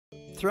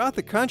Throughout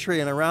the country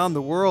and around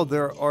the world,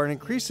 there are an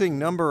increasing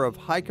number of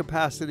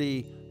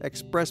high-capacity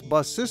express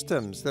bus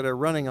systems that are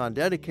running on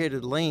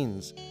dedicated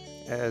lanes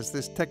as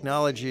this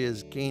technology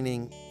is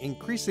gaining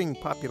increasing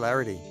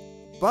popularity.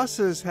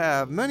 Buses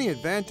have many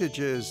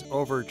advantages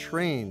over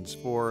trains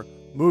for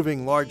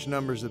moving large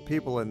numbers of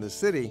people in the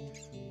city.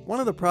 One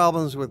of the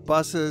problems with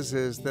buses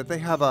is that they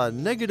have a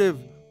negative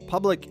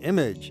public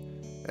image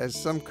as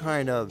some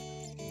kind of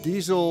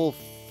diesel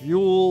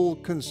fuel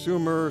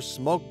consumer,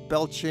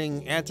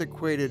 smoke-belching,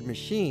 antiquated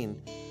machine.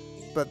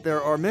 But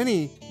there are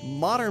many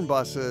modern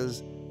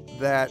buses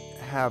that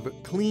have a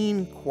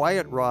clean,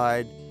 quiet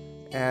ride,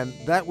 and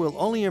that will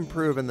only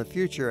improve in the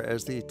future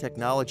as the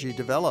technology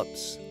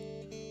develops.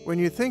 When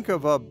you think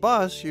of a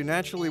bus, you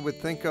naturally would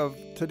think of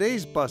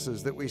today's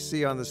buses that we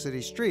see on the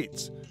city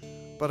streets.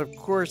 But of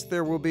course,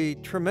 there will be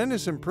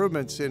tremendous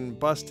improvements in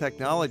bus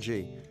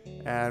technology,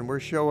 and we're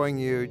showing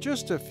you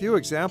just a few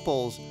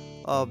examples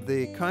of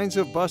the kinds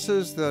of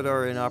buses that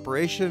are in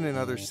operation in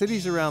other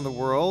cities around the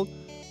world,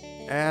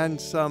 and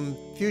some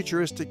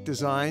futuristic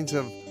designs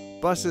of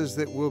buses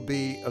that will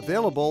be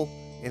available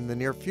in the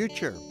near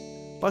future.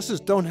 Buses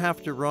don't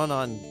have to run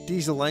on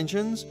diesel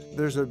engines.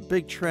 There's a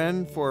big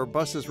trend for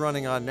buses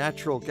running on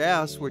natural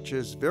gas, which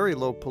is very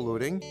low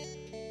polluting,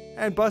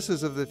 and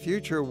buses of the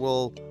future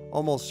will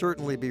almost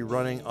certainly be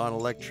running on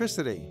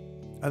electricity.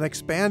 An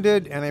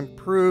expanded and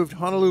improved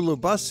Honolulu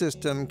bus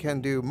system can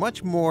do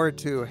much more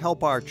to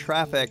help our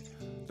traffic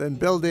than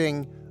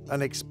building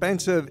an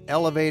expensive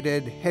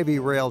elevated heavy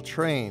rail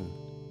train.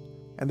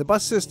 And the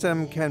bus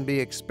system can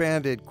be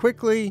expanded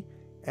quickly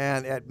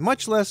and at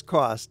much less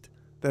cost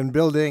than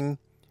building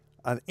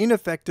an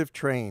ineffective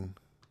train.